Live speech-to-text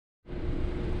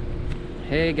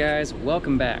Hey guys,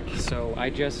 welcome back. So I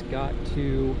just got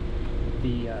to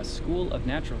the School of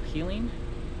Natural Healing,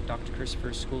 Dr.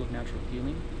 Christopher's School of Natural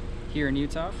Healing here in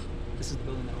Utah. This is the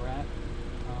building that we're at.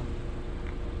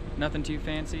 Nothing too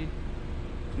fancy,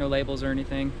 no labels or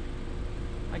anything.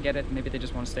 I get it, maybe they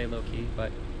just want to stay low-key,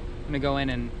 but I'm gonna go in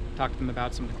and talk to them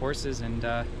about some of the courses and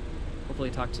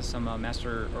hopefully talk to some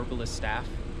master herbalist staff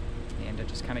and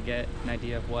just kind of get an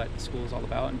idea of what the school is all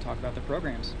about and talk about the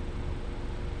programs.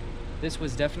 This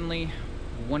was definitely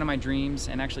one of my dreams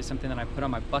and actually something that I put on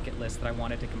my bucket list that I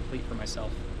wanted to complete for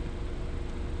myself.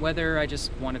 Whether I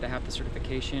just wanted to have the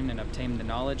certification and obtain the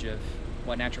knowledge of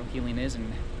what natural healing is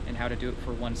and how to do it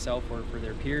for oneself or for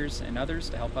their peers and others,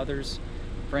 to help others,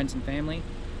 friends and family,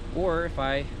 or if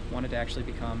I wanted to actually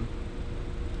become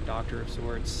a doctor of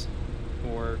sorts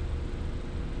or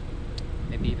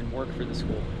maybe even work for the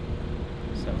school.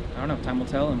 So I don't know, time will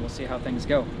tell and we'll see how things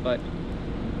go. But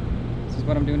this is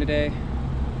what I'm doing today.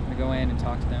 I'm gonna go in and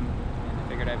talk to them, and I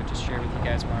figured I would just share with you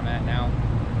guys where I'm at now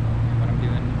and what I'm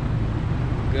doing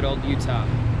in good old Utah.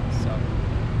 So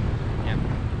yeah.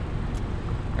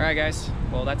 Alright guys,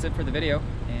 well that's it for the video,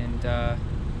 and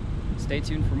stay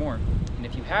tuned for more. And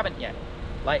if you haven't yet,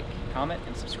 like, comment,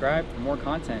 and subscribe for more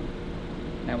content.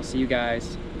 And I will see you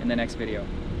guys in the next video.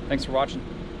 Thanks for watching.